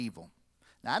evil.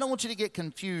 Now, I don't want you to get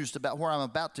confused about where I'm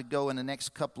about to go in the next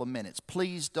couple of minutes.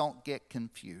 Please don't get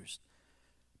confused,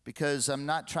 because I'm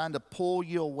not trying to pull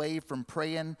you away from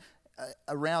praying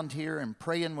around here and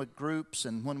praying with groups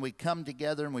and when we come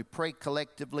together and we pray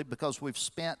collectively, because we've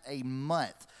spent a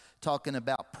month talking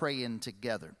about praying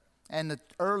together. And the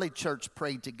early church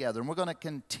prayed together, and we're going to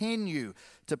continue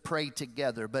to pray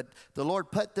together. But the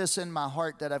Lord put this in my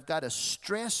heart that I've got to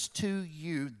stress to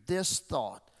you this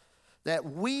thought, that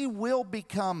we will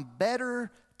become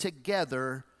better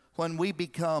together when we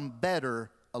become better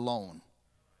alone.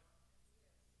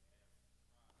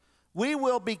 We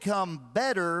will become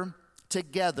better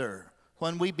together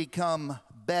when we become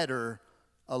better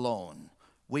alone.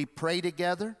 We pray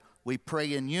together, we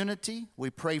pray in unity,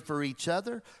 we pray for each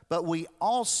other, but we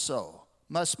also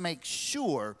must make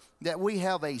sure that we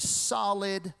have a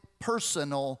solid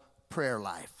personal prayer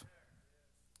life.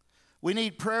 We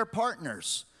need prayer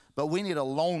partners, but we need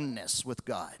aloneness with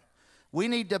God. We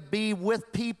need to be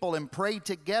with people and pray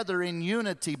together in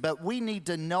unity, but we need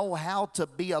to know how to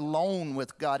be alone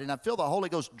with God. And I feel the Holy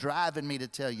Ghost driving me to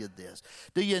tell you this.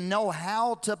 Do you know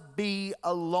how to be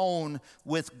alone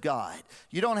with God?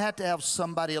 You don't have to have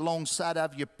somebody alongside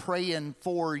of you praying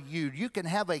for you. You can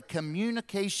have a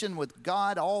communication with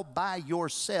God all by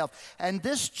yourself. And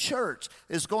this church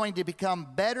is going to become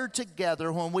better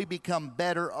together when we become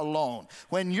better alone.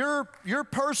 When your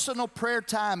personal prayer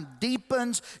time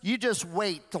deepens, you just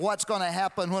wait to what's going to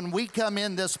happen when we come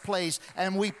in this place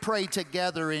and we pray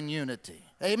together in unity.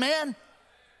 Amen?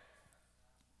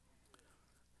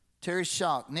 Terry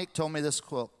Schock, Nick told me this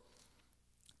quote.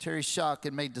 Terry Schock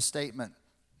had made the statement,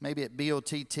 maybe at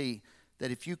BOTT, that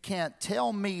if you can't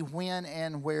tell me when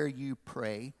and where you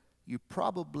pray, you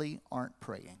probably aren't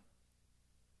praying.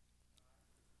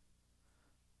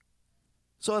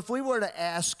 So if we were to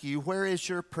ask you, where is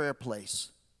your prayer place?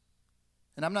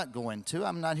 And I'm not going to.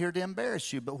 I'm not here to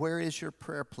embarrass you, but where is your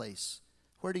prayer place?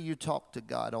 Where do you talk to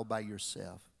God all by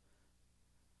yourself?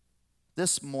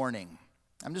 This morning,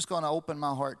 I'm just going to open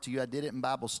my heart to you. I did it in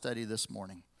Bible study this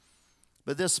morning.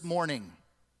 But this morning,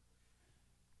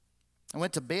 I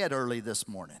went to bed early this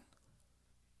morning.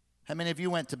 How many of you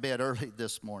went to bed early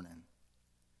this morning?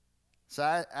 So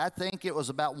I think it was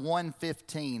about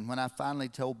 1:15 when I finally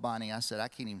told Bonnie, I said, I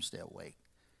can't even stay awake.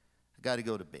 I got to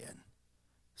go to bed.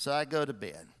 So I go to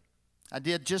bed. I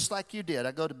did just like you did.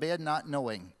 I go to bed not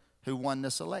knowing who won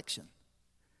this election.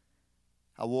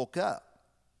 I woke up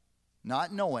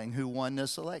not knowing who won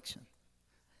this election.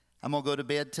 I'm going to go to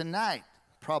bed tonight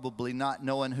probably not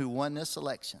knowing who won this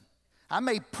election. I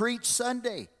may preach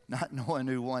Sunday not knowing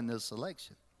who won this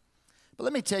election. But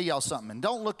let me tell y'all something, and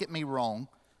don't look at me wrong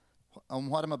on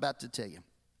what I'm about to tell you.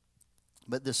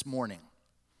 But this morning,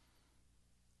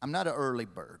 I'm not an early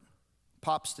bird.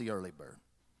 Pop's the early bird.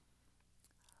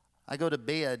 I go to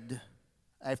bed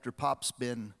after Pop's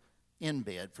been in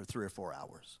bed for 3 or 4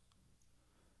 hours.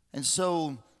 And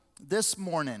so this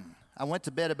morning, I went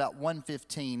to bed about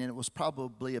 1:15, and it was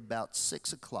probably about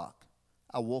 6 o'clock.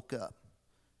 I woke up,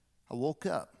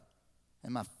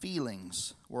 and my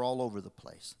feelings were all over the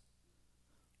place.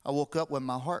 I woke up with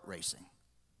my heart racing.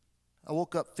 I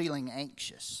woke up feeling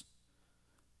anxious.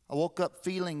 I woke up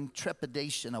feeling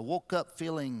trepidation. I woke up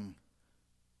feeling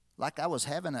like I was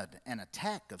having an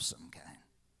attack of some kind.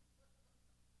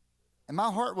 And my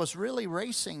heart was really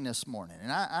racing this morning.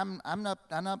 And I'm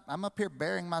up here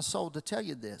bearing my soul to tell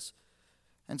you this.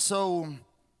 And so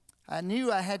I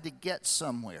knew I had to get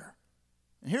somewhere.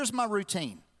 And here's my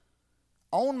routine.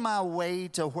 On my way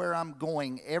to where I'm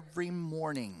going every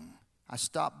morning, I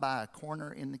stop by a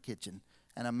corner in the kitchen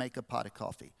and I make a pot of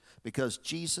coffee, because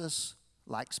Jesus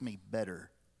likes me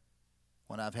better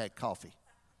when I've had coffee.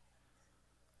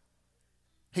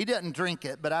 He doesn't drink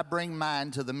it, but I bring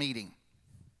mine to the meeting.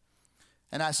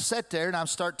 And I sit there and I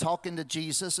start talking to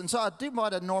Jesus. And so I do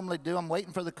what I normally do. I'm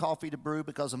waiting for the coffee to brew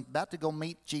because I'm about to go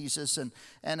meet Jesus. And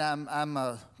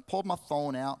I'm pulled my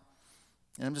phone out,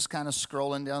 and I'm just kind of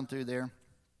scrolling down through there.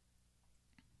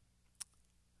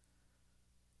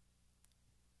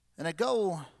 And I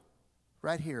go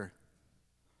right here.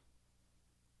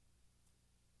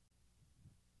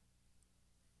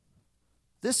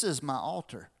 This is my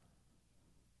altar.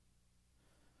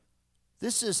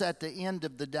 This is at the end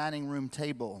of the dining room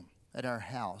table at our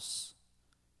house.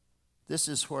 This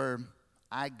is where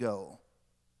I go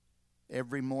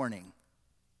every morning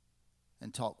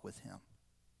and talk with him.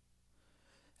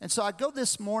 And so I go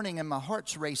this morning and my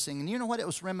heart's racing. And you know what it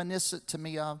was reminiscent to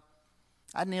me of?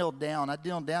 I kneel down,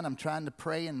 I'm trying to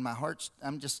pray, and my heart's,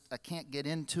 I can't get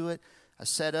into it. I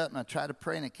set up and I try to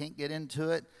pray and I can't get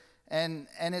into it. And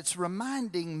it's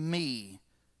reminding me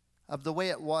of the way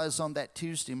it was on that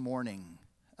Tuesday morning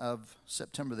of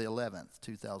September the 11th,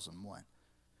 2001.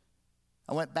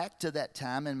 I went back to that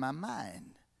time in my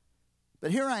mind.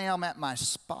 But here I am at my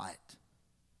spot.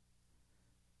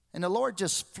 And the Lord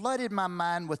just flooded my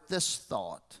mind with this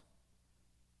thought.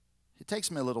 It takes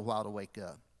me a little while to wake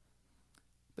up.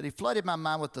 But he flooded my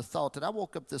mind with the thought that I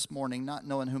woke up this morning not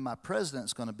knowing who my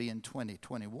president's going to be in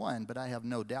 2021, but I have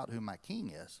no doubt who my king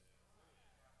is.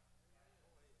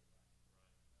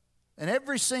 And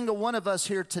every single one of us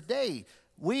here today,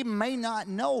 we may not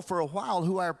know for a while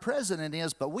who our president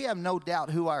is, but we have no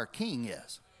doubt who our king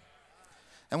is.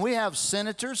 And we have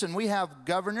senators, and we have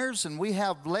governors, and we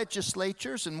have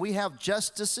legislatures, and we have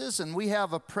justices, and we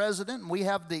have a president, and we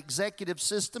have the executive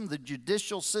system, the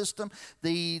judicial system,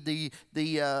 the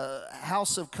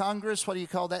House of Congress. What do you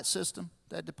call that system,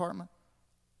 that department?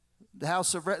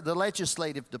 The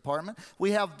legislative department.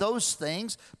 We have those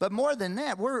things, but more than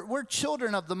that, we're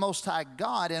children of the Most High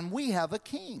God, and we have a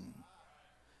king.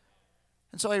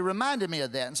 And so he reminded me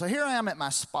of that. And so here I am at my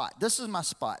spot. This is my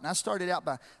spot. And I started out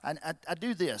by, I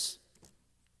do this.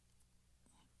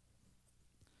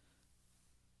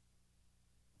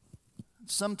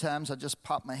 Sometimes I just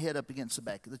pop my head up against the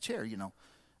back of the chair, you know.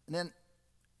 And then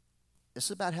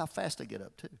it's about how fast I get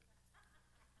up, too.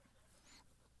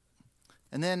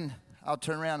 And then I'll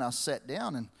turn around, I'll sit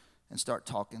down and start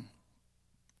talking.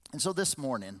 And so this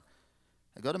morning,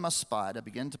 I go to my spot, I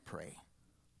begin to pray.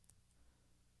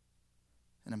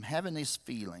 And I'm having these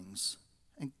feelings.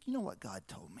 And you know what God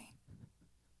told me?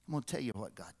 I'm going to tell you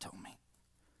what God told me.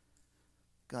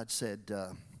 God said,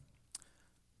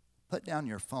 put down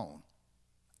your phone.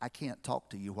 I can't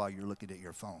talk to you while you're looking at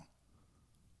your phone.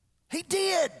 He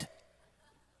did.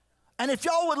 And if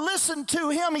y'all would listen to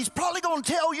him, he's probably going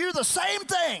to tell you the same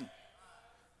thing.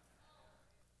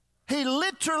 He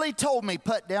literally told me,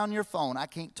 put down your phone. I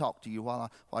can't talk to you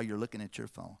while you're looking at your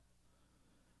phone.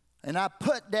 And I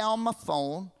put down my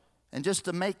phone, and just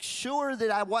to make sure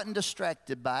that I wasn't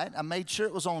distracted by it, I made sure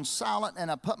it was on silent, and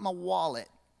I put my wallet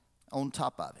on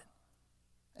top of it.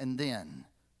 And then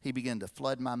he began to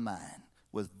flood my mind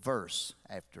with verse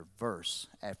after verse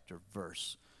after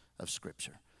verse of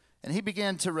Scripture. And he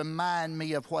began to remind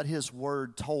me of what his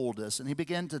word told us. And he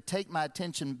began to take my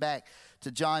attention back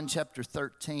to John chapter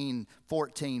 13,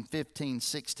 14, 15,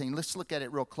 16. Let's look at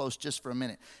it real close just for a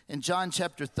minute. In John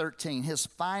chapter 13, his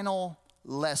final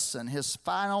lesson, his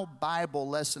final Bible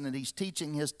lesson that he's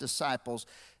teaching his disciples,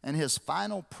 and his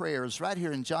final prayers right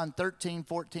here in John 13,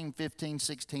 14, 15,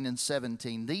 16, and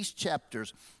 17. These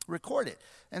chapters record it.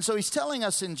 And so he's telling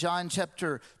us in John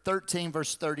chapter 13,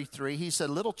 verse 33, he said,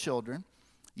 little children,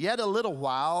 yet a little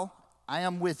while I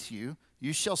am with you.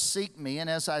 You shall seek me. And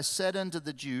as I said unto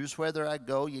the Jews, whither I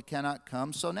go, you cannot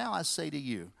come. So now I say to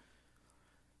you,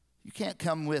 you can't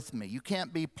come with me. You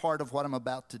can't be part of what I'm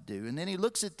about to do. And then he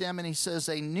looks at them and he says,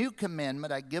 a new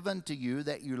commandment I give unto you,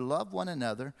 that you love one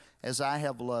another as I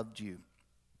have loved you,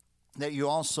 that you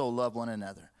also love one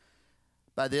another.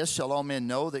 By this shall all men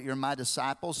know that you're my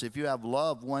disciples, if you have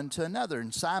love one to another.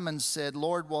 And Simon said,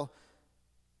 Lord, well,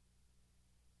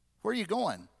 where are you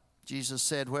going? Jesus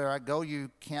said, where I go, you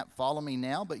can't follow me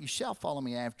now, but you shall follow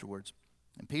me afterwards.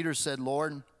 And Peter said,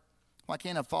 Lord, why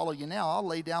can't I follow you now? I'll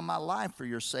lay down my life for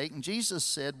your sake. And Jesus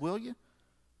said, will you?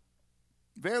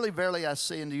 Verily, verily, I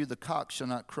say unto you, the cock shall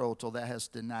not crow till thou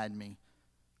hast denied me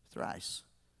thrice.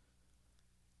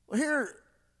 Well,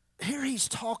 here he's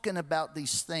talking about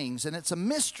these things, and it's a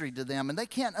mystery to them, and they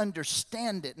can't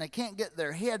understand it, and they can't get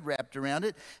their head wrapped around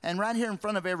it. And right here in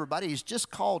front of everybody, he's just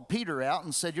called Peter out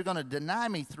and said, you're going to deny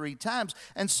me 3 times.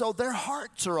 And so their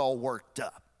hearts are all worked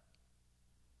up.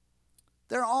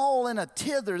 They're all in a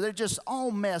tither. They're just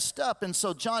all messed up. And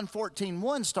so John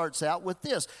 14:1 starts out with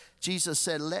this. Jesus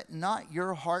said, let not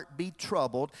your heart be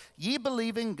troubled. Ye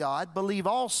believe in God, believe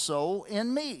also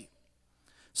in me.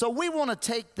 So we want to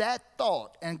take that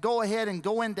thought and go ahead and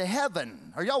go into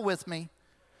heaven. Are y'all with me?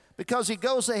 Because he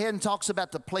goes ahead and talks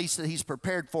about the place that he's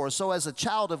prepared for us. So as a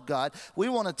child of God, we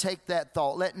want to take that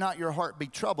thought. Let not your heart be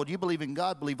troubled. You believe in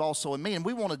God, believe also in me. And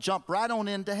we want to jump right on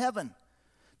into heaven.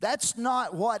 That's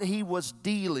not what he was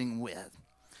dealing with.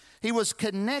 He was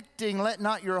connecting, let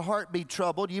not your heart be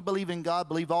troubled. You believe in God,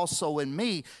 believe also in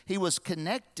me. He was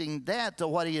connecting that to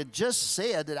what he had just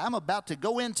said, that I'm about to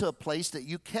go into a place that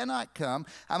you cannot come.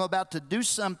 I'm about to do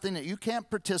something that you can't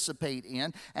participate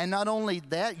in. And not only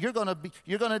that, you're going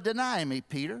to deny me,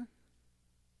 Peter.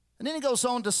 And then he goes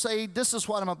on to say, this is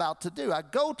what I'm about to do. I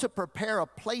go to prepare a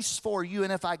place for you,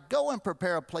 and if I go and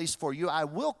prepare a place for you, I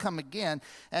will come again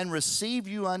and receive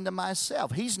you unto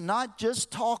myself. He's not just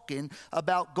talking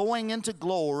about going into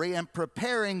glory and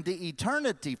preparing the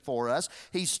eternity for us.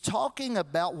 He's talking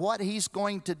about what he's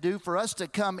going to do for us to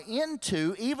come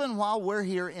into even while we're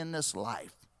here in this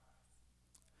life.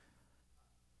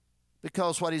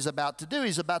 Because what he's about to do,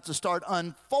 he's about to start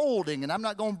unfolding. And I'm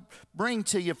not going to bring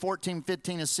to you 14,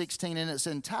 15, and 16 in its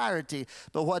entirety,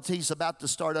 but what he's about to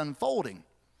start unfolding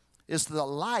is the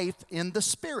life in the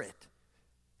Spirit.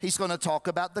 He's going to talk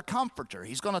about the Comforter.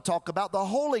 He's going to talk about the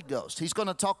Holy Ghost. He's going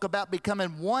to talk about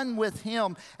becoming one with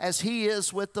him as he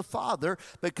is with the Father,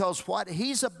 because what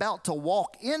he's about to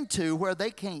walk into where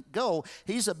they can't go,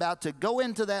 he's about to go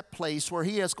into that place where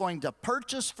he is going to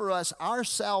purchase for us our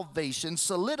salvation,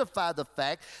 solidify the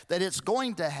fact that it's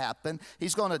going to happen.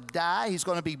 He's going to die. He's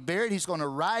going to be buried. He's going to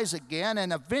rise again.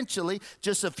 And eventually,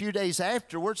 just a few days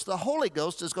afterwards, the Holy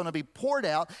Ghost is going to be poured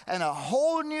out, and a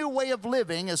whole new way of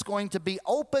living is going to be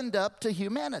opened up to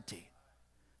humanity.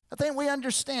 I think we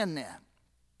understand that.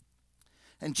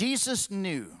 And Jesus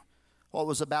knew what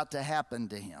was about to happen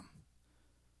to him.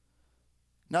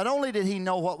 Not only did he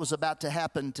know what was about to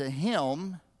happen to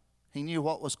him, he knew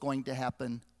what was going to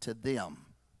happen to them.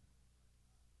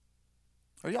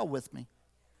 Are y'all with me?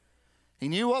 He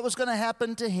knew what was going to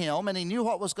happen to him, and he knew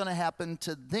what was going to happen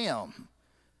to them.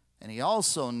 And he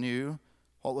also knew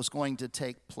what was going to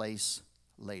take place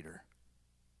later.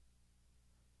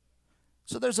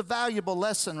 So there's a valuable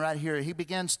lesson right here. He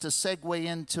begins to segue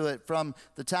into it from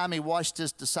the time he washed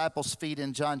his disciples' feet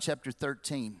in John chapter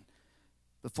 13,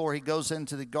 before he goes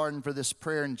into the garden for this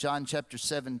prayer in John chapter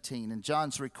 17. And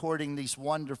John's recording these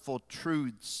wonderful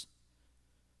truths.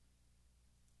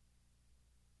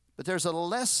 But there's a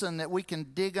lesson that we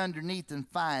can dig underneath and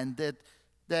find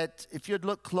that if you'd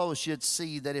look close, you'd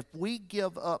see that if we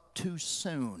give up too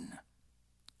soon,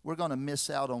 we're going to miss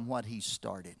out on what he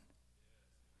started.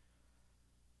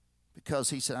 Because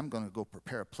he said, I'm going to go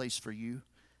prepare a place for you.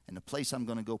 And the place I'm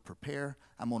going to go prepare,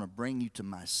 I'm going to bring you to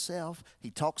myself. He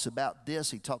talks about this.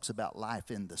 He talks about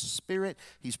life in the Spirit.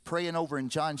 He's praying over in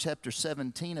John chapter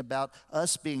 17 about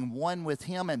us being one with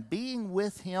him and being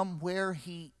with him where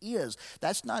he is.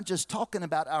 That's not just talking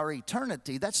about our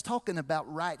eternity. That's talking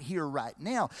about right here, right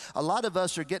now. A lot of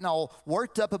us are getting all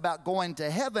worked up about going to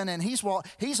heaven, and he's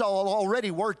all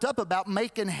already worked up about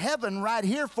making heaven right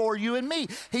here for you and me.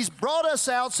 He's brought us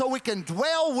out so we can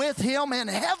dwell with him in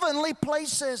heavenly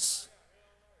places.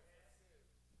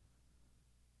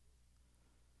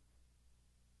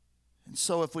 And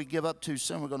so if we give up too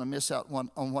soon, we're going to miss out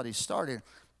on what he started.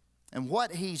 And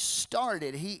what he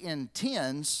started, he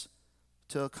intends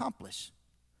to accomplish.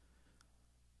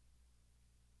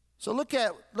 So look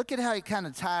at how he kind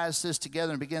of ties this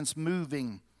together and begins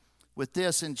moving with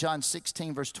this in John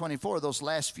 16, verse 24, those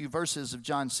last few verses of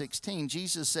John 16.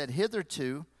 Jesus said,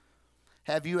 hitherto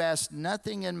have you asked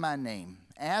nothing in my name.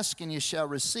 Ask and you shall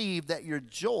receive, that your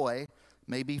joy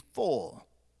may be full.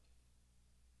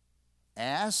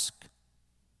 Ask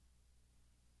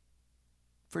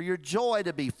for your joy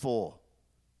to be full.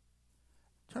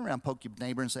 Turn around, poke your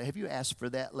neighbor and say, have you asked for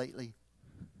that lately?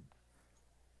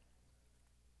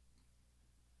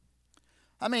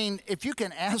 I mean, if you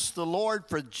can ask the Lord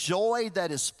for joy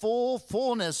that is full,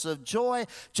 fullness of joy,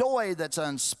 joy that's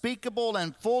unspeakable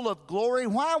and full of glory,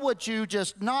 why would you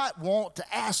just not want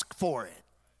to ask for it?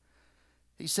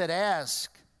 He said,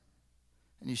 ask,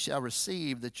 and you shall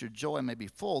receive, that your joy may be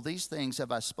full. These things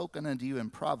have I spoken unto you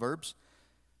in Proverbs.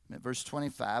 Verse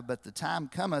 25, but the time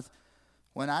cometh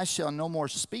when I shall no more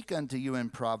speak unto you in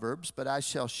Proverbs, but I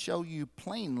shall show you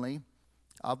plainly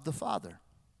of the Father.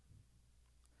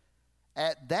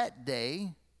 At that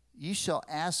day ye shall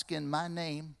ask in my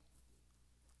name,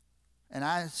 and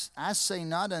I say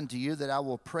not unto you that I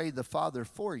will pray the Father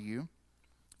for you,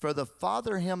 for the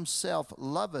Father himself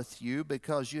loveth you,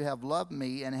 because you have loved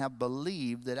me and have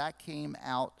believed that I came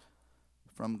out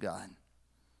from God.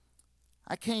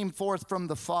 I came forth from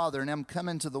the Father and am come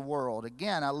into the world.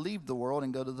 Again, I leave the world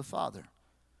and go to the Father.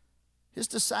 His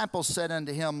disciples said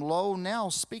unto him, Lo, now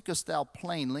speakest thou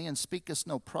plainly, and speakest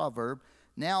no proverb.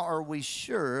 Now are we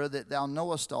sure that thou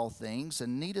knowest all things,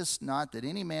 and needest not that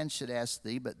any man should ask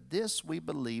thee, but this we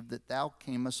believe, that thou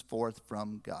camest forth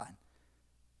from God.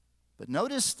 But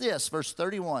notice this, verse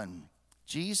 31.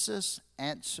 Jesus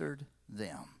answered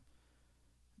them,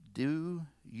 do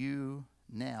you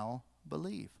now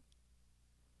believe?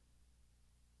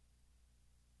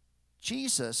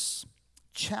 Jesus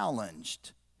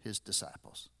challenged his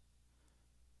disciples.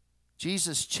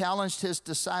 Jesus challenged his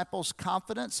disciples'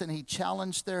 confidence, and he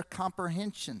challenged their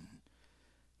comprehension.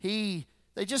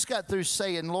 They just got through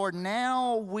saying, Lord,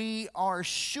 now we are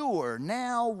sure.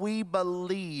 Now we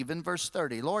believe. In verse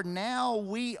 30, Lord, now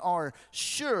we are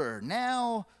sure.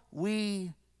 Now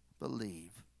we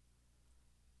believe.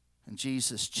 And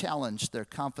Jesus challenged their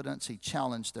confidence. He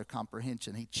challenged their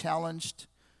comprehension. He challenged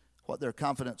what their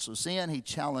confidence was in. He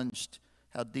challenged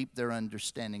how deep their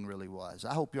understanding really was.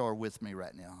 I hope you are with me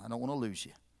right now. I don't want to lose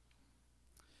you.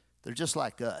 They're just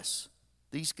like us.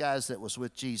 These guys that was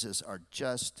with Jesus are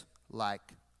just like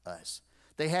us.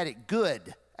 They had it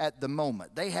good at the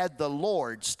moment. They had the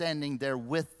Lord standing there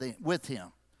with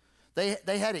him. They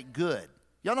had it good.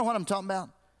 Y'all know what I'm talking about?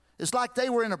 It's like they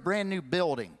were in a brand new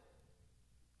building.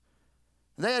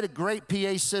 They had a great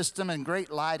PA system and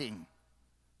great lighting.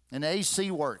 And the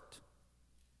AC worked.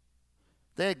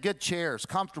 They had good chairs,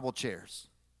 comfortable chairs.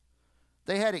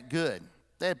 They had it good.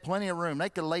 They had plenty of room. They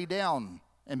could lay down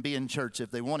and be in church if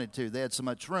they wanted to. They had so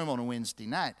much room on a Wednesday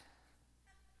night.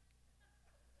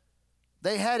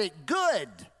 They had it good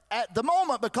at the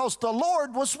moment because the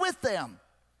Lord was with them.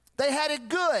 They had it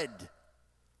good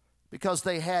because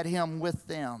they had Him with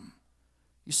them.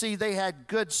 You see, they had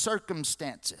good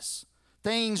circumstances.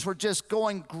 Things were just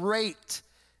going great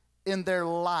in their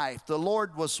life. The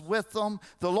Lord was with them.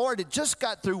 The Lord had just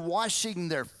got through washing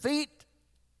their feet.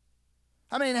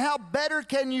 I mean, how better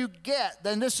can you get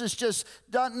than this is just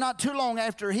done not too long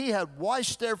after He had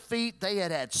washed their feet. They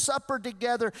had had supper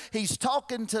together. He's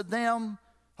talking to them.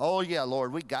 Oh, yeah,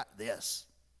 Lord, we got this.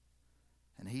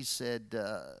 And He said,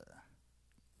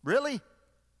 really?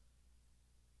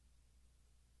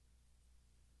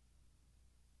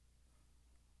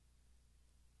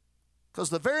 Because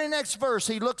the very next verse,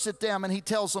 He looks at them and He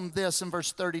tells them this in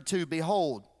verse 32.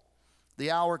 Behold,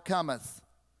 the hour cometh,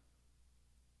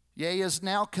 yea, is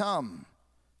now come,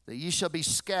 that ye shall be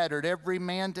scattered, every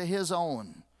man to his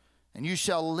own, and you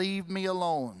shall leave me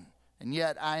alone. And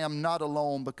yet I am not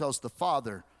alone, because the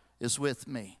Father is with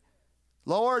me.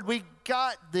 Lord, we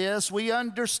got this. We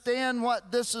understand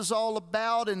what this is all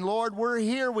about. And Lord, we're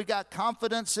here. We got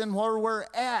confidence in where we're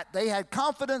at. They had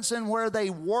confidence in where they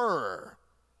were.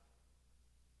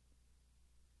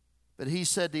 But He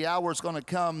said the hour is going to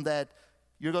come that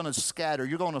you're going to scatter.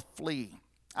 You're going to flee.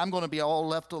 I'm going to be all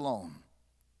left alone.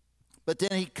 But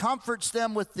then He comforts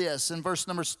them with this. In verse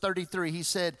number 33, He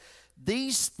said,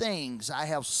 these things I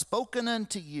have spoken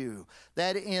unto you,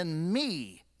 that in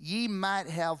me ye might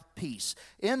have peace.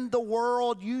 In the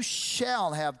world you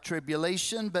shall have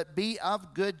tribulation, but be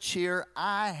of good cheer.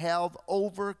 I have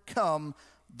overcome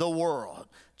the world.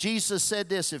 Jesus said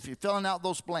this, if you're filling out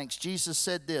those blanks, Jesus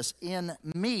said this, in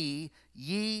me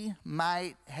ye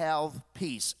might have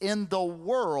peace. In the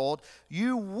world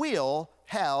you will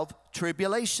have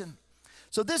tribulation.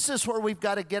 So this is where we've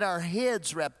got to get our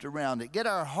heads wrapped around it, get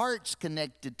our hearts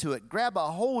connected to it, grab a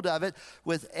hold of it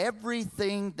with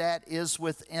everything that is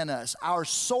within us. Our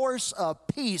source of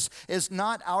peace is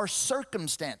not our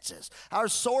circumstances. Our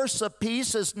source of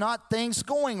peace is not things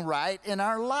going right in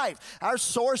our life. Our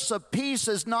source of peace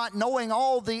is not knowing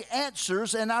all the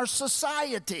answers in our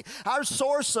society. Our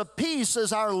source of peace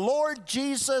is our Lord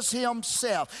Jesus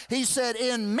Himself. He said,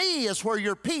 in me is where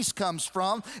your peace comes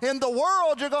from. In the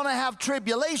world you're going to have tribulation,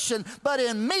 but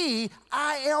in me,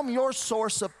 I am your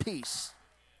source of peace.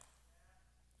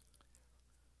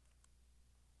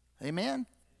 Amen?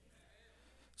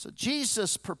 So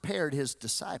Jesus prepared His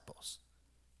disciples.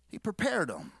 He prepared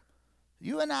them.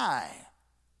 You and I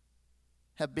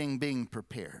have been being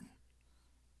prepared.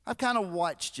 I've kind of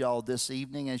watched y'all this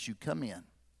evening as you come in.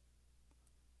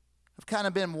 I've kind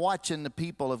of been watching the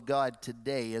people of God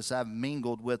today as I've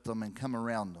mingled with them and come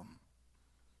around them.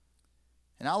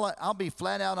 And I'll be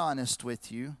flat out honest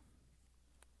with you.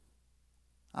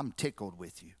 I'm tickled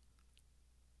with you.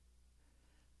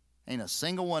 Ain't a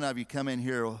single one of you come in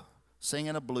here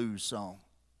singing a blues song.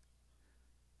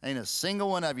 Ain't a single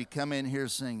one of you come in here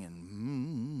singing,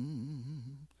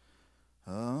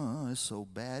 oh, it's so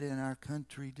bad in our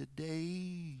country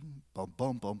today. Bum,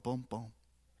 bum, bum, bum, bum.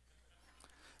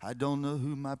 I don't know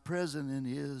who my president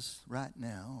is right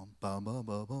now. Bum, bum,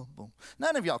 bum, bum, bum.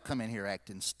 None of y'all come in here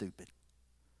acting stupid.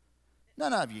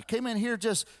 None of you came in here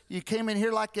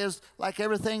like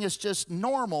everything is just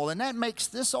normal, and that makes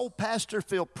this old pastor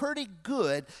feel pretty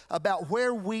good about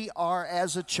where we are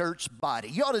as a church body.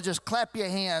 You ought to just clap your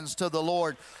hands to the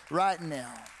Lord right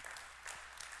now.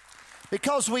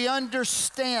 Because we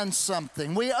understand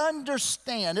something. We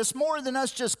understand. It's more than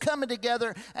us just coming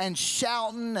together and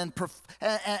shouting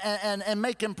and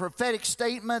making prophetic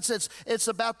statements. It's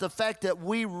about the fact that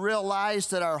we realize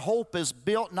that our hope is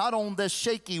built not on this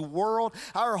shaky world.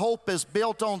 Our hope is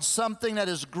built on something that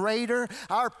is greater.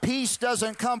 Our peace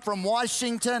doesn't come from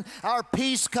Washington. Our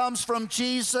peace comes from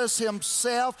Jesus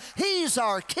himself. He's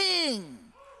our King.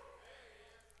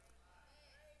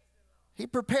 He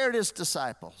prepared his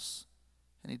disciples.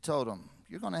 And he told them,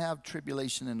 you're going to have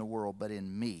tribulation in the world, but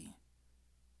in me,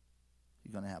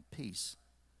 you're going to have peace.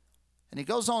 And he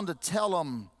goes on to tell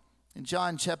them in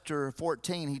John chapter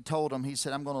 14, he told them, he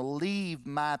said, I'm going to leave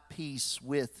my peace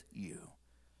with you.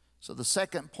 So the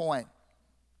second point,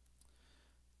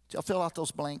 did y'all fill out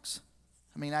those blanks?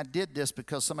 I mean, I did this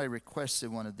because somebody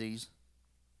requested one of these.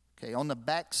 Okay, on the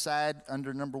back side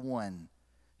under number 1,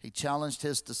 he challenged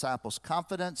his disciples'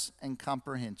 confidence and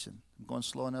comprehension. I'm going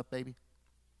slow enough, baby.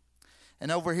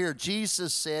 And over here,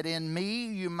 Jesus said, in me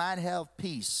you might have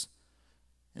peace.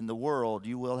 In the world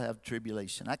you will have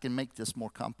tribulation. I can make this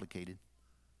more complicated.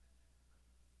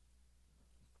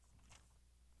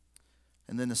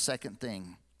 And then the second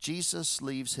thing, Jesus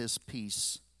leaves his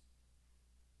peace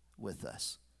with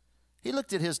us. He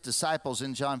looked at his disciples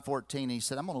in John 14. He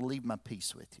said, I'm going to leave my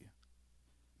peace with you.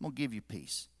 I'm going to give you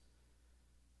peace.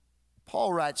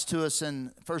 Paul writes to us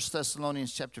in 1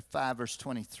 Thessalonians chapter 5, verse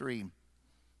 23.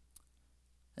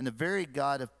 And the very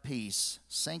God of peace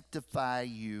sanctify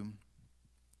you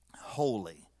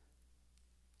wholly.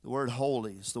 The word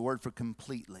holy is the word for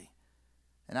completely.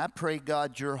 And I pray,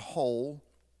 God, your whole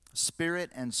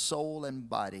spirit and soul and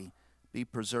body be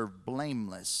preserved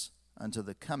blameless unto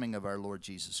the coming of our Lord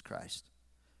Jesus Christ.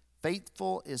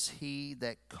 Faithful is he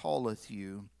that calleth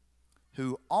you,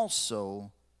 who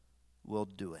also will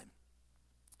do it.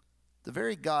 The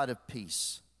very God of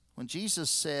peace. When Jesus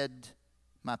said,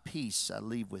 my peace I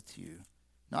leave with you,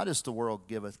 not as the world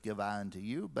giveth, give I unto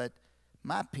you, but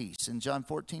my peace in John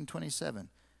 14:27.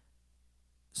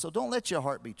 So don't let your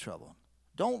heart be troubled.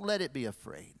 Don't let it be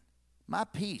afraid. My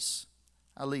peace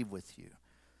I leave with you.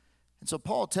 And so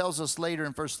Paul tells us later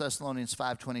in 1 Thessalonians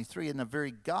 5:23, and the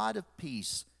very God of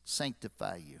peace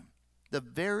sanctify you. The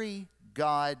very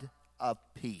God of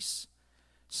peace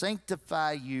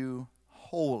sanctify you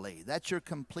wholly. That's your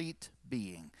complete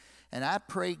being. And I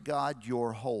pray, God,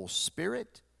 your whole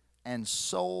spirit and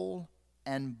soul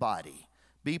and body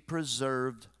be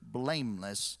preserved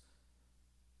blameless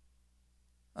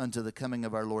unto the coming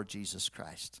of our Lord Jesus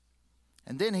Christ.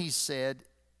 And then he said,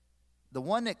 the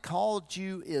one that called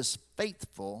you is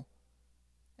faithful,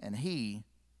 and he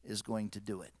is going to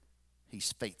do it.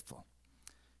 He's faithful.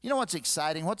 You know what's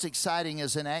exciting? What's exciting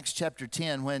is in Acts chapter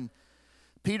 10, when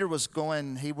Peter was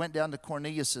going, he went down to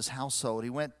Cornelius' household. He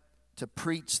went to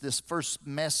preach this first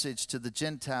message to the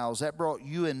Gentiles. That brought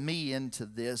you and me into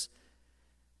this.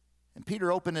 And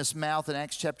Peter opened his mouth in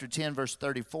Acts chapter 10, verse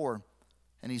 34,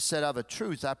 and he said, of a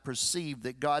truth I perceive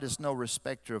that God is no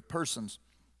respecter of persons,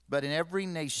 but in every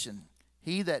nation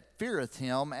he that feareth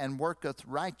him and worketh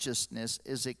righteousness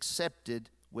is accepted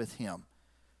with him.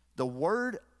 The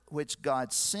word which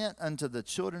God sent unto the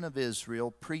children of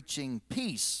Israel, preaching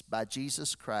peace by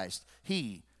Jesus Christ,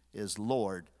 he is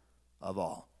Lord of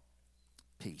all.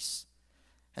 Peace.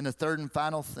 And the third and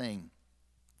final thing,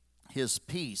 his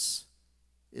peace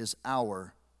is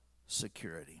our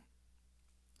security.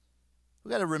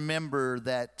 We've got to remember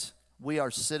that we are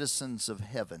citizens of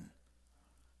heaven.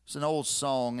 It's an old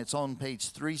song. It's on page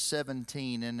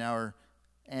 317 in our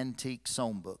antique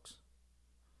songbooks.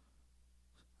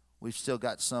 We've still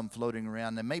got some floating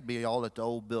around. They may be all at the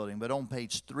old building, but on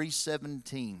page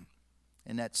 317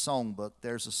 in that songbook,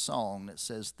 there's a song that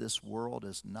says, this world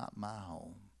is not my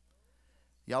home.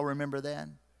 Y'all remember that?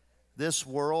 This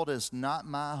world is not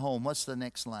my home. What's the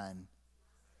next line?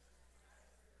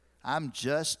 I'm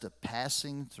just a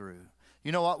passing through.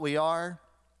 You know what we are?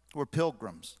 We're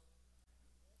pilgrims,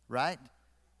 right?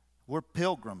 We're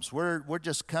pilgrims. We're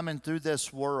just coming through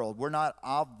this world. We're not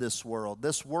of this world.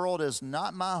 This world is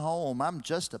not my home. I'm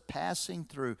just a passing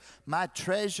through. My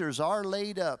treasures are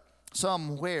laid up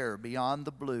somewhere beyond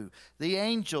the blue. The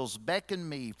angels beckon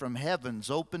me from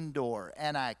heaven's open door,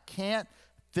 and I can't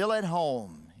feel at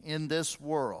home in this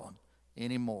world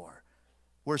anymore.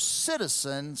 We're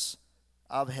citizens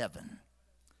of heaven.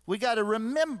 We got to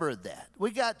remember that.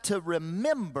 We got to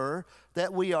remember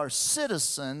that we are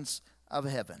citizens of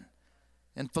heaven.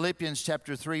 In Philippians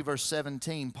chapter 3, verse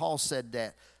 17, Paul said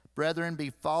that, brethren, be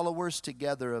followers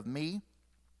together of me,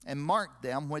 and mark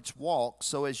them which walk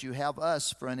so as you have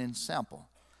us for an ensample.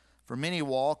 For many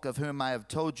walk, of whom I have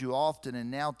told you often,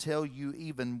 and now tell you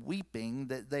even weeping,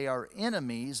 that they are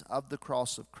enemies of the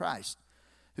cross of Christ,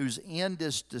 whose end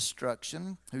is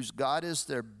destruction, whose God is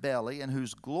their belly, and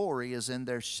whose glory is in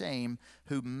their shame,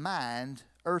 who mind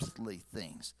earthly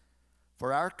things.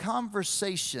 For our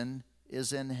conversation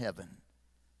is in heaven.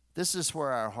 This is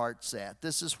where our heart's at.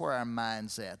 This is where our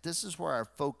mind's at. This is where our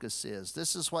focus is.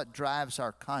 This is what drives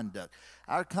our conduct.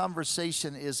 Our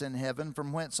conversation is in heaven,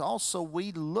 from whence also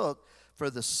we look for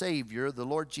the Savior, the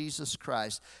Lord Jesus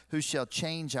Christ, who shall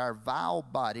change our vile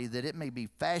body, that it may be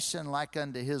fashioned like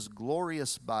unto his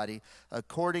glorious body,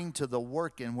 according to the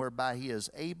working whereby he is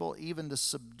able even to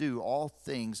subdue all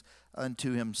things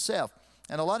unto himself.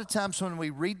 And a lot of times when we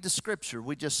read the scripture,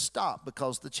 we just stop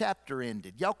because the chapter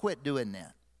ended. Y'all quit doing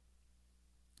that.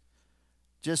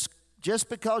 Just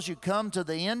because you come to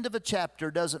the end of a chapter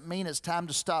doesn't mean it's time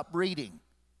to stop reading.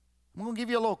 I'm going to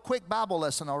give you a little quick Bible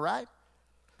lesson, all right?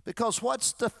 Because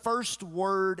what's the first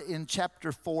word in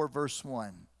chapter 4, verse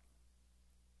 1?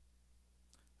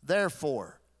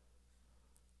 Therefore.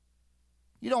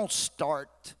 You don't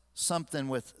start something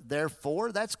with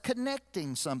therefore. That's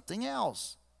connecting something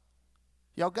else.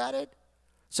 Y'all got it?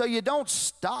 So you don't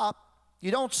stop. You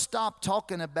don't stop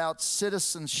talking about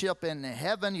citizenship in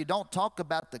heaven. You don't talk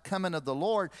about the coming of the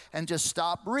Lord and just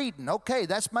stop reading. Okay,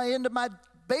 that's my end of my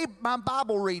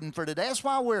Bible reading for today. That's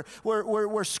why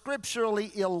we're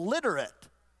scripturally illiterate.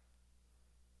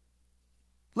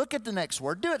 Look at the next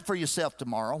word. Do it for yourself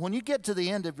tomorrow. When you get to the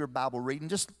end of your Bible reading,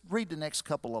 just read the next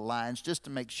couple of lines just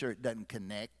to make sure it doesn't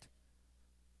connect.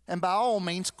 And by all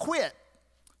means, quit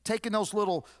taking those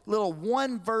little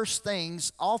one-verse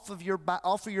things off of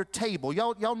your table.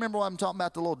 Y'all remember what I'm talking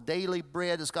about, the little daily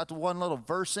bread that's got the one little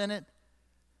verse in it?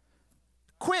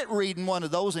 Quit reading one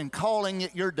of those and calling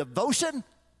it your devotion.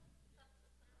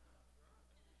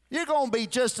 You're going to be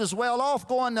just as well off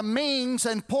going to Ming's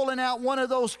and pulling out one of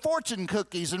those fortune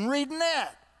cookies and reading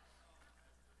that.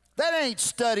 That ain't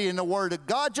studying the Word of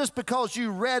God just because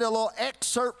you read a little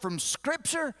excerpt from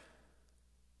Scripture.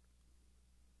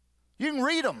 You can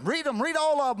read them, read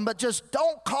all of them, but just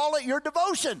don't call it your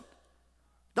devotion.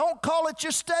 Don't call it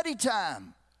your study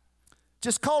time.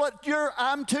 Just call it your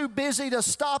I'm too busy to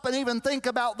stop and even think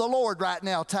about the Lord right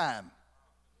now time.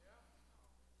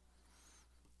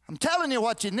 I'm telling you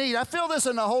what you need. I feel this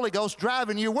in the Holy Ghost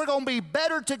driving you. We're going to be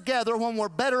better together when we're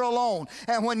better alone.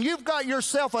 And when you've got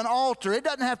yourself an altar, it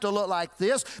doesn't have to look like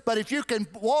this, but if you can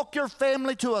walk your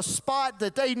family to a spot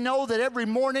that they know that every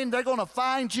morning they're going to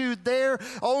find you there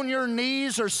on your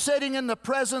knees or sitting in the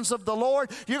presence of the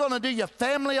Lord, you're going to do your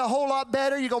family a whole lot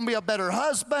better. You're going to be a better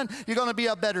husband. You're going to be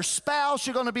a better spouse.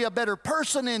 You're going to be a better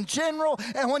person in general.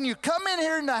 And when you come in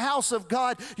here in the house of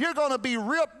God, you're going to be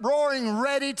rip-roaring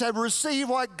ready to receive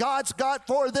what God's got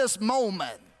for this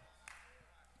moment.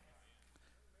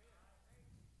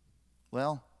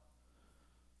 Well,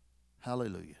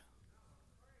 hallelujah.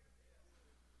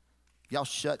 Y'all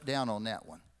shut down on that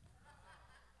one.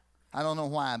 I don't know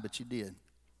why, but you did.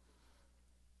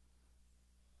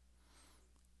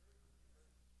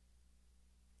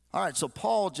 All right, so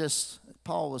Paul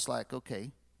was like,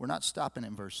 okay, we're not stopping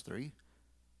in verse 3.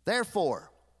 Therefore,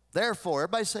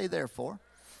 everybody say therefore.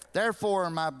 Therefore,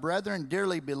 my brethren,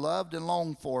 dearly beloved and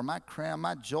longed for, my crown,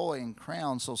 my joy and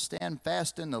crown, so stand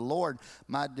fast in the Lord,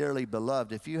 my dearly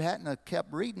beloved. If you hadn't have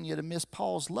kept reading, you'd have missed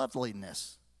Paul's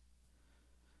loveliness.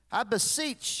 I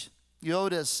beseech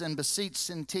Euodias and beseech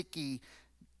Syntyche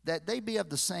that they be of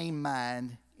the same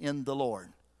mind in the Lord.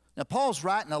 Now, Paul's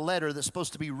writing a letter that's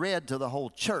supposed to be read to the whole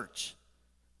church.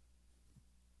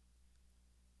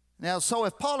 Now, so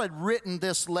if Paul had written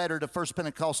this letter to First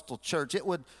Pentecostal Church, it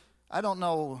would... I don't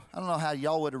know how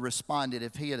y'all would have responded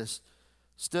if he had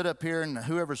stood up here and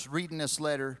whoever's reading this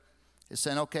letter is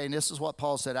saying, okay, and this is what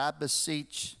Paul said, I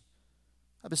beseech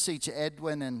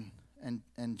Edwin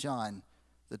and John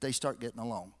that they start getting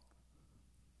along.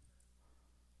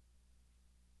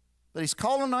 But he's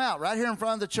calling them out right here in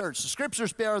front of the church. The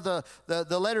scriptures bear the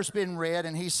letter's been read,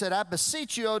 and he said, I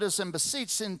beseech Euodias and beseech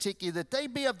Syntyche that they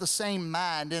be of the same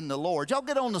mind in the Lord. Y'all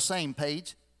get on the same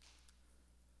page.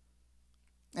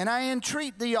 And I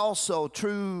entreat thee also,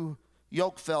 true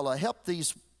yokefellow, help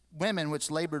these women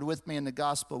which labored with me in the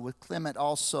gospel, with Clement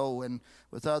also, and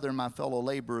with other my fellow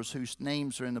laborers whose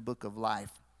names are in the book of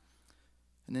life.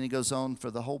 And then he goes on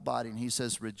for the whole body, and he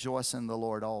says, rejoice in the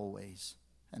Lord always.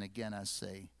 And again I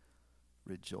say,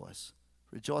 rejoice.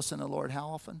 Rejoice in the Lord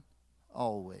how often?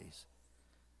 Always.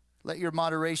 Let your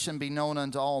moderation be known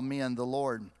unto all men. The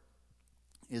Lord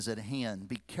is at hand.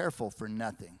 Be careful for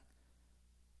nothing.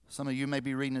 Some of you may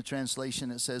be reading a translation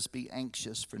that says, be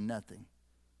anxious for nothing.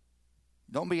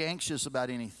 Don't be anxious about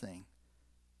anything.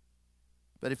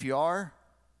 But if you are,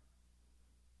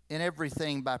 in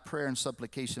everything by prayer and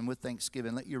supplication with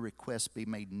thanksgiving, let your requests be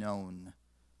made known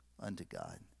unto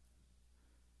God.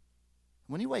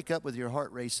 When you wake up with your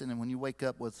heart racing and when you wake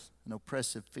up with an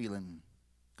oppressive feeling,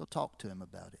 go talk to him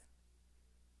about it.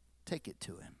 Take it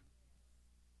to him.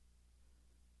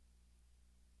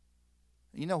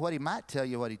 You know what? He might tell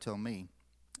you what he told me.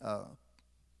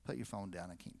 Put your phone down.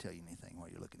 I can't tell you anything while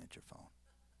you're looking at your phone.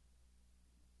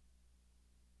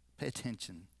 Pay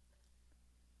attention.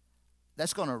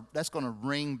 That's gonna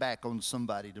ring back on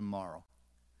somebody tomorrow.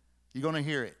 You're going to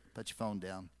hear it. Put your phone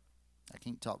down. I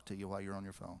can't talk to you while you're on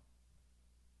your phone.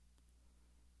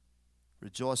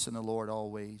 Rejoice in the Lord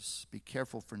always. Be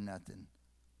careful for nothing.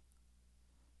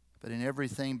 But in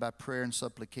everything by prayer and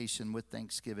supplication with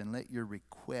thanksgiving, let your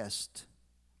request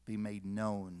be made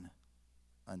known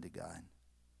unto God.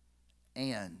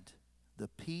 And the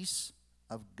peace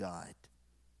of God,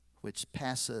 which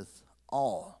passeth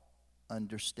all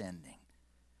understanding,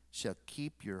 shall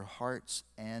keep your hearts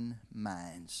and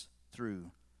minds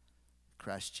through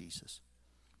Christ Jesus.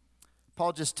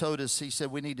 Paul just told us, he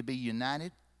said we need to be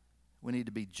united, we need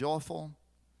to be joyful,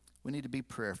 we need to be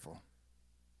prayerful.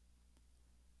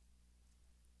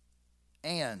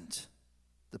 And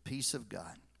the peace of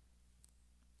God.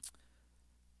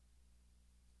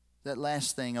 That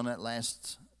last thing on the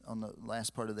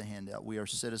last part of the handout, we are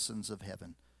citizens of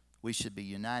heaven. We should be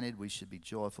united, we should be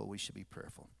joyful, we should be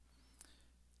prayerful.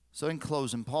 So in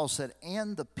closing, Paul said,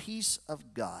 and the peace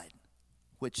of God,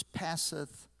 which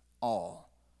passeth all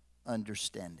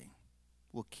understanding,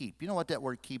 will keep. You know what that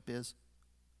word keep is?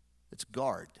 It's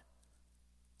guard.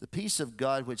 The peace of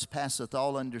God, which passeth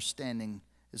all understanding,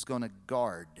 is going to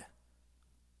guard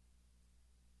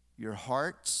your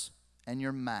hearts and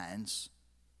your minds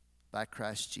by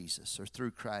Christ Jesus, or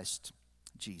through Christ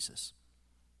Jesus.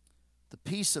 The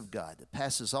peace of God that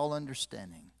passes all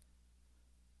understanding.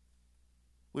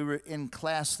 We were in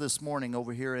class this morning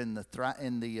over here in the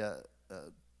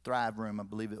Thrive room, I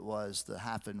believe it was, the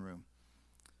hyphen room.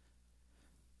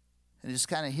 And it just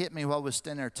kind of hit me while I was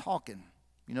standing there talking.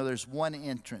 You know, there's one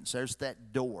entrance. There's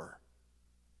that door.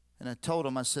 And I told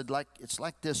him, I said, it's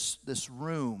like this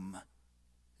room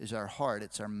is our heart.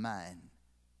 It's our mind.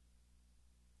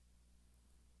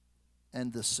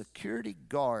 And the security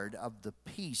guard of the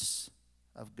peace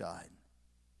of God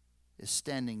is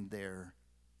standing there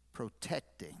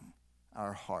protecting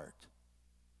our heart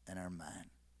and our mind.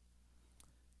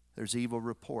 There's evil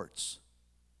reports.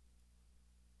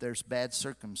 There's bad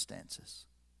circumstances.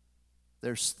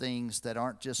 There's things that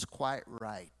aren't just quite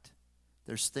right.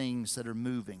 There's things that are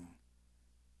moving.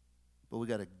 But we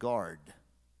got a guard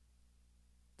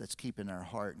that's keeping our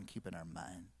heart and keeping our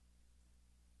mind.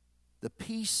 The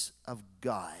peace of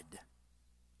God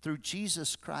through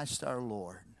Jesus Christ our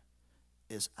Lord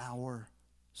is our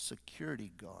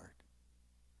security guard.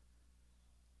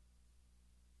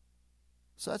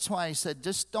 So that's why he said,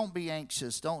 just don't be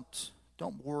anxious. Don't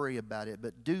worry about it,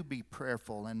 but do be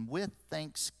prayerful. And with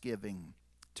thanksgiving,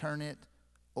 turn it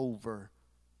over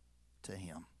to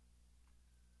him.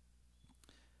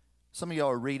 Some of y'all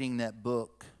are reading that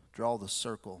book, Draw the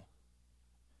Circle.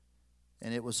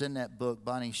 And it was in that book,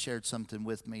 Bonnie shared something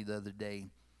with me the other day,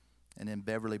 and then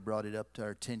Beverly brought it up to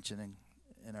our attention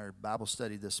in our Bible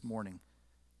study this morning.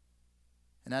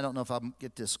 And I don't know if I'll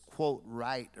get this quote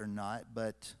right or not,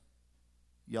 but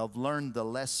y'all have learned the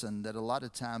lesson that a lot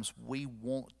of times we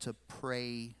want to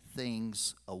pray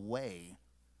things away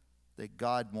that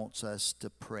God wants us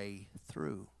to pray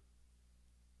through.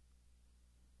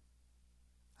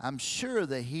 I'm sure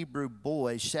the Hebrew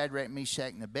boys, Shadrach,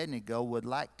 Meshach, and Abednego, would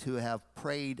like to have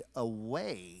prayed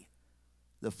away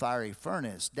the fiery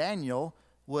furnace. Daniel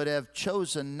would have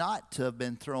chosen not to have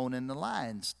been thrown in the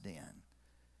lion's den.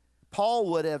 Paul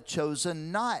would have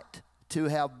chosen not to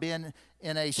have been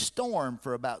in a storm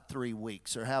for about 3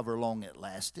 weeks or however long it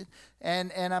lasted.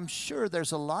 And I'm sure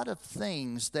there's a lot of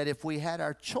things that if we had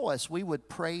our choice, we would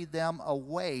pray them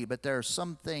away. But there are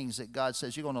some things that God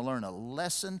says you're going to learn a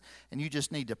lesson and you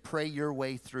just need to pray your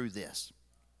way through this.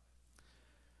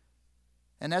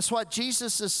 And that's what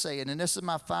Jesus is saying. And this is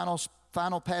my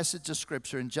final passage of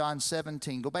Scripture in John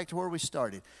 17. Go back to where we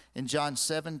started. In John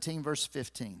 17, verse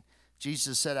 15.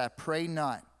 Jesus said, I pray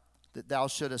not that thou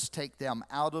shouldest take them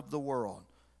out of the world,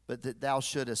 but that thou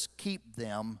shouldest keep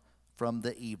them from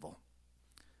the evil.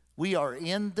 We are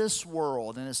in this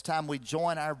world, and it's time we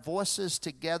join our voices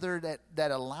together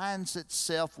that aligns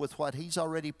itself with what he's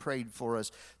already prayed for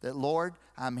us. That, Lord,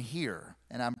 I'm here,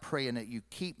 and I'm praying that you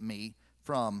keep me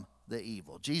from the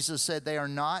evil. Jesus said, they are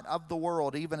not of the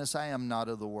world, even as I am not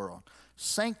of the world.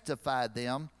 Sanctify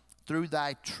them through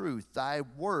thy truth. Thy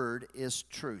word is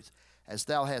truth. As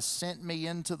thou hast sent me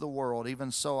into the world,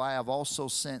 even so I have also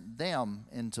sent them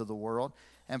into the world.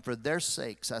 And for their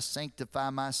sakes I sanctify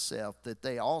myself, that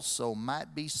they also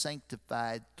might be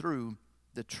sanctified through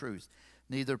the truth.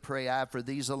 Neither pray I for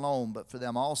these alone, but for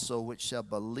them also which shall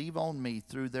believe on me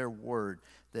through their word,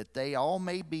 that they all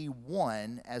may be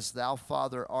one, as thou,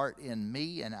 Father, art in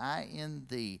me, and I in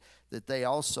thee, that they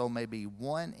also may be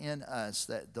one in us,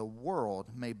 that the world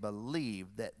may believe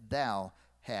that thou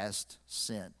hast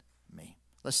sent me.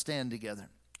 Let's stand together.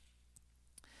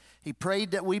 He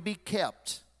prayed that we be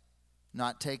kept,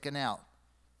 not taken out.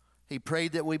 He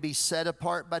prayed that we be set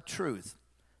apart by truth,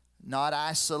 not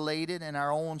isolated in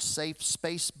our own safe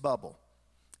space bubble.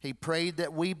 He prayed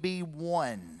that we be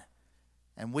one,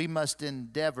 and we must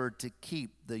endeavor to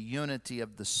keep the unity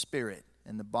of the Spirit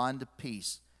and the bond of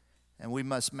peace, and we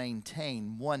must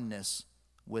maintain oneness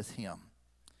with Him.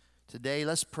 Today,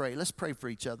 let's pray. Let's pray for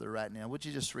each other right now. Would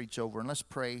you just reach over and let's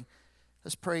pray.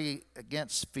 Let's pray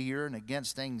against fear and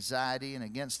against anxiety and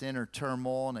against inner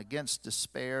turmoil and against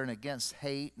despair and against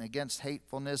hate and against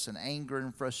hatefulness and anger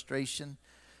and frustration.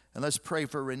 And let's pray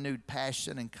for renewed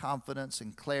passion and confidence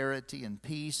and clarity and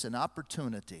peace and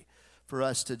opportunity for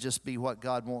us to just be what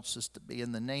God wants us to be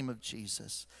in the name of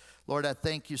Jesus. Lord, I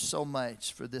thank you so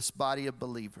much for this body of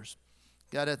believers.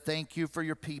 God, I thank you for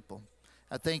your people.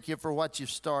 I thank you for what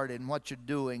you've started and what you're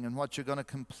doing and what you're going to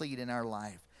complete in our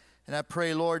life. And I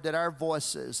pray, Lord, that our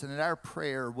voices and that our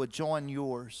prayer would join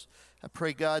yours. I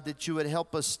pray, God, that you would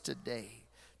help us today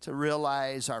to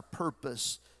realize our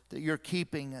purpose, that you're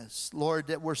keeping us. Lord,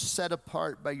 that we're set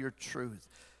apart by your truth.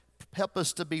 Help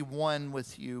us to be one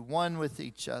with you, one with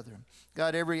each other.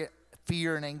 God, every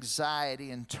fear and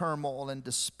anxiety and turmoil and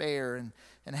despair and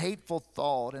hateful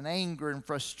thought and anger and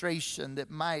frustration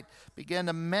that might begin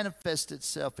to manifest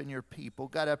itself in your people.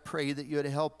 God, I pray that you would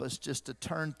help us just to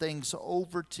turn things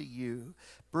over to you,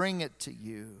 bring it to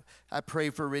you. I pray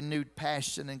for renewed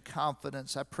passion and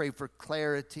confidence. I pray for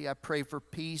clarity. I pray for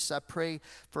peace. I pray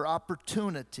for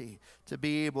opportunity to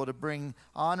be able to bring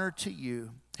honor to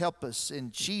you. Help us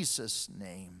in Jesus'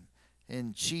 name.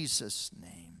 In Jesus'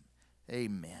 name,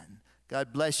 amen.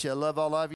 God bless you. I love all of you.